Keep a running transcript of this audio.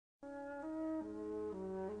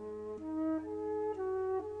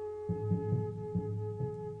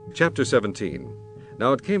Chapter 17.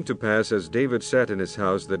 Now it came to pass, as David sat in his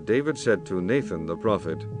house, that David said to Nathan the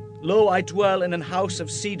prophet, Lo, I dwell in an house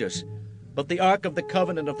of cedars, but the ark of the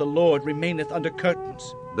covenant of the Lord remaineth under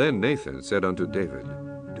curtains. Then Nathan said unto David,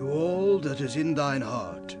 Do all that is in thine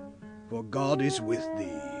heart, for God is with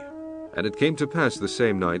thee. And it came to pass the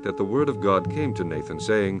same night that the word of God came to Nathan,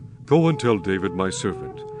 saying, Go and tell David my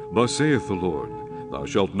servant, Thus saith the Lord, Thou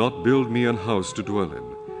shalt not build me an house to dwell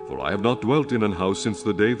in. For I have not dwelt in an house since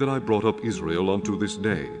the day that I brought up Israel unto this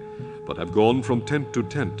day, but have gone from tent to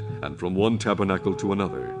tent, and from one tabernacle to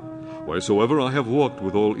another. Wheresoever I have walked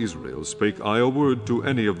with all Israel, spake I a word to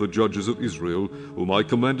any of the judges of Israel, whom I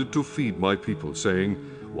commanded to feed my people, saying,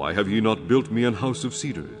 Why have ye not built me an house of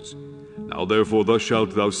cedars? Now therefore thus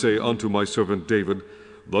shalt thou say unto my servant David,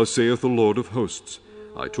 Thus saith the Lord of hosts,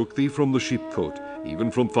 I took thee from the sheepcote,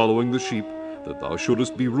 even from following the sheep, that thou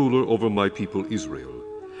shouldest be ruler over my people Israel.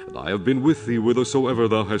 And I have been with thee whithersoever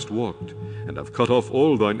thou hast walked, and have cut off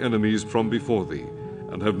all thine enemies from before thee,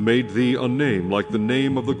 and have made thee a name like the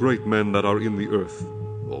name of the great men that are in the earth.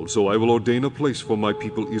 Also I will ordain a place for my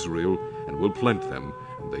people Israel, and will plant them,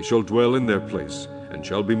 and they shall dwell in their place, and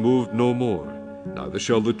shall be moved no more. Neither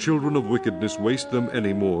shall the children of wickedness waste them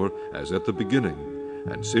any more, as at the beginning,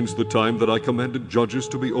 and since the time that I commanded judges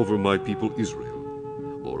to be over my people Israel.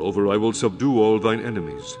 Moreover, I will subdue all thine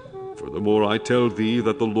enemies. Furthermore, I tell thee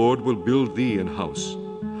that the Lord will build thee an house.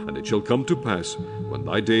 And it shall come to pass, when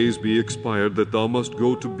thy days be expired, that thou must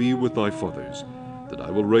go to be with thy fathers, that I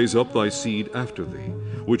will raise up thy seed after thee,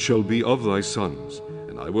 which shall be of thy sons,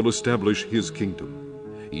 and I will establish his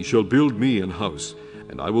kingdom. He shall build me an house,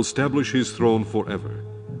 and I will establish his throne forever.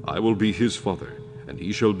 I will be his father, and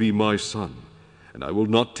he shall be my son. And I will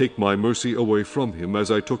not take my mercy away from him, as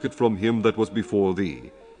I took it from him that was before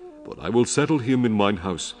thee. But I will settle him in mine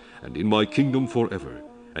house, and in my kingdom forever,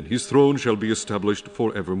 and his throne shall be established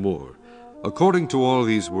forevermore. According to all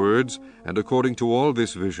these words, and according to all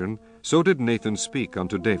this vision, so did Nathan speak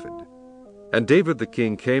unto David. And David the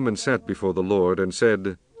king came and sat before the Lord, and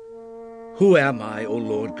said, Who am I, O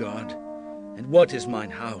Lord God? And what is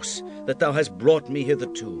mine house, that thou hast brought me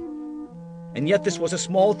hitherto? And yet this was a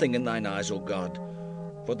small thing in thine eyes, O God.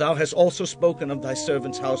 For thou hast also spoken of thy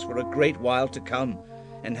servant's house for a great while to come,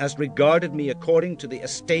 and hast regarded me according to the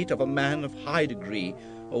estate of a man of high degree,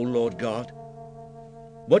 O Lord God.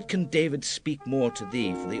 What can David speak more to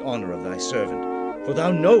thee for the honor of thy servant? For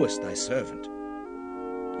thou knowest thy servant.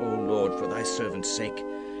 O Lord, for thy servant's sake,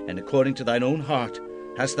 and according to thine own heart,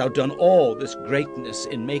 hast thou done all this greatness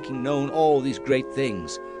in making known all these great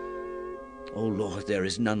things. O Lord, there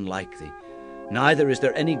is none like thee, neither is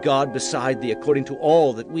there any God beside thee, according to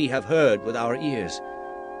all that we have heard with our ears.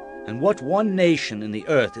 And what one nation in the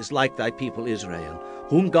earth is like thy people Israel,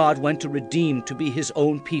 whom God went to redeem to be his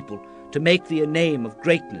own people, to make thee a name of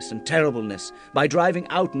greatness and terribleness, by driving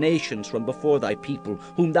out nations from before thy people,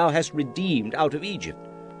 whom thou hast redeemed out of Egypt?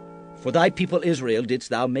 For thy people Israel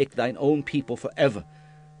didst thou make thine own people forever,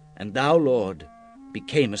 and thou, Lord,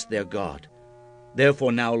 becamest their God.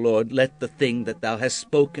 Therefore now, Lord, let the thing that thou hast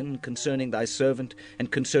spoken concerning thy servant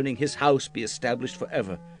and concerning his house be established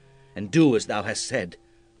forever, and do as thou hast said.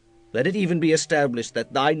 Let it even be established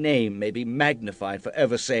that thy name may be magnified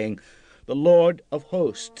forever, saying, The Lord of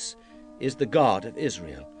hosts is the God of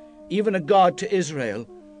Israel, even a God to Israel.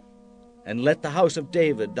 And let the house of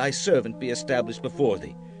David thy servant be established before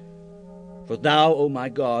thee. For thou, O my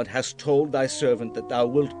God, hast told thy servant that thou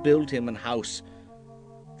wilt build him an house.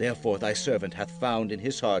 Therefore thy servant hath found in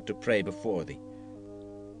his heart to pray before thee.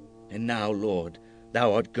 And now, Lord,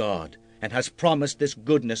 thou art God, and hast promised this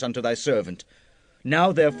goodness unto thy servant.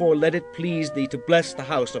 Now therefore let it please thee to bless the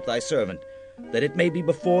house of thy servant, that it may be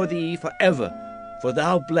before thee forever. For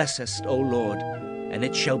thou blessest, O Lord, and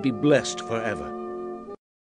it shall be blessed forever.